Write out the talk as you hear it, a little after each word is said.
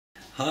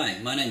Hi,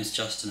 my name is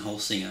Justin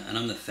Holsinger and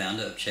I'm the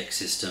founder of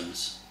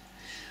CheckSystems.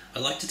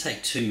 I'd like to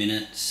take 2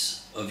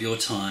 minutes of your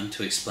time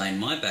to explain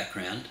my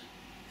background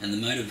and the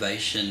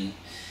motivation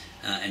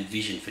and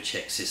vision for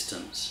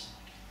CheckSystems.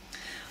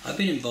 I've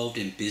been involved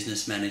in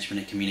business management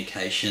and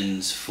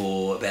communications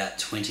for about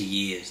 20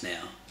 years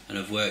now, and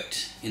I've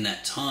worked in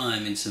that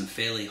time in some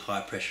fairly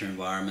high pressure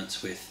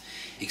environments with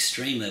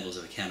extreme levels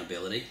of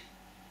accountability.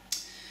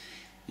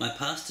 My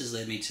past has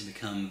led me to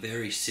become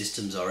very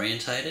systems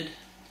orientated.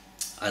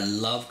 I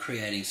love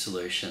creating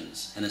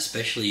solutions and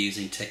especially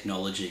using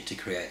technology to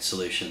create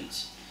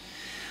solutions.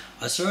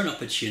 I saw an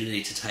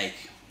opportunity to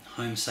take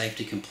home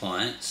safety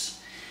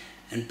compliance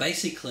and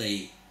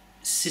basically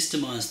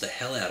systemize the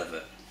hell out of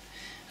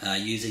it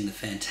using the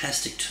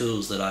fantastic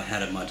tools that I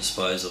had at my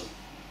disposal.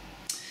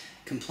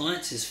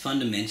 Compliance is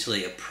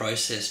fundamentally a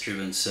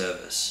process-driven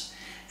service,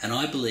 and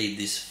I believe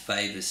this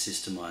favours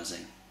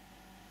systemizing.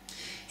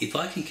 If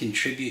I can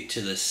contribute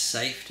to the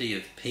safety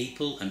of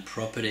people and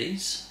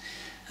properties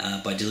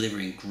by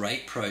delivering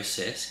great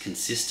process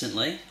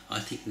consistently, I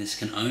think this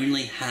can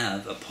only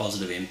have a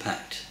positive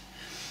impact.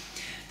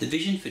 The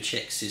vision for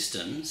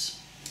CheckSystems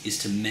is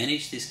to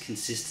manage this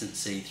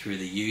consistency through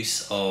the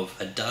use of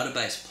a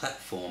database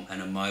platform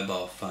and a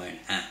mobile phone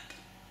app.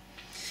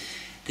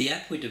 The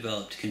app we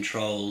developed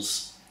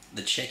controls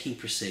the checking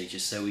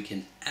procedures so we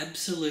can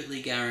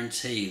absolutely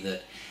guarantee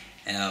that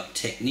our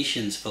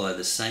technicians follow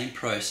the same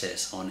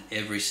process on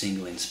every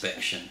single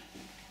inspection.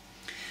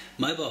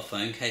 Mobile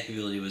phone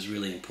capability was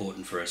really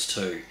important for us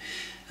too,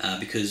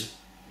 because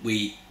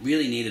we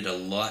really needed a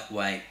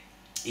lightweight,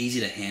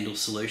 easy to handle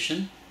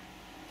solution.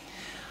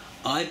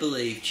 I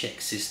believe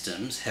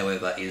CheckSystems,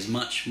 however, is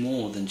much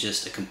more than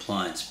just a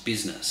compliance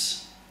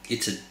business.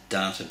 It's a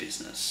data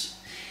business.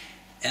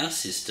 Our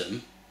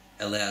system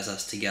allows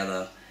us to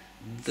gather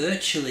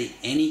virtually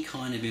any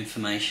kind of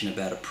information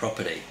about a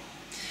property,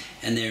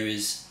 and there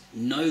is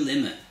no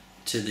limit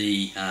to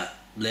the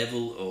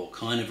level or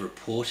kind of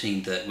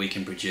reporting that we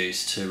can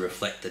produce to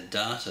reflect the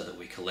data that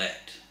we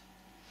collect.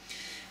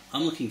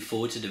 I'm looking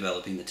forward to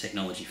developing the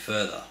technology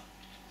further,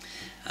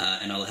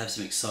 and I'll have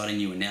some exciting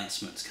new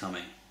announcements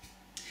coming.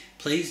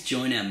 Please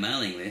join our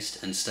mailing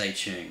list and stay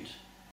tuned.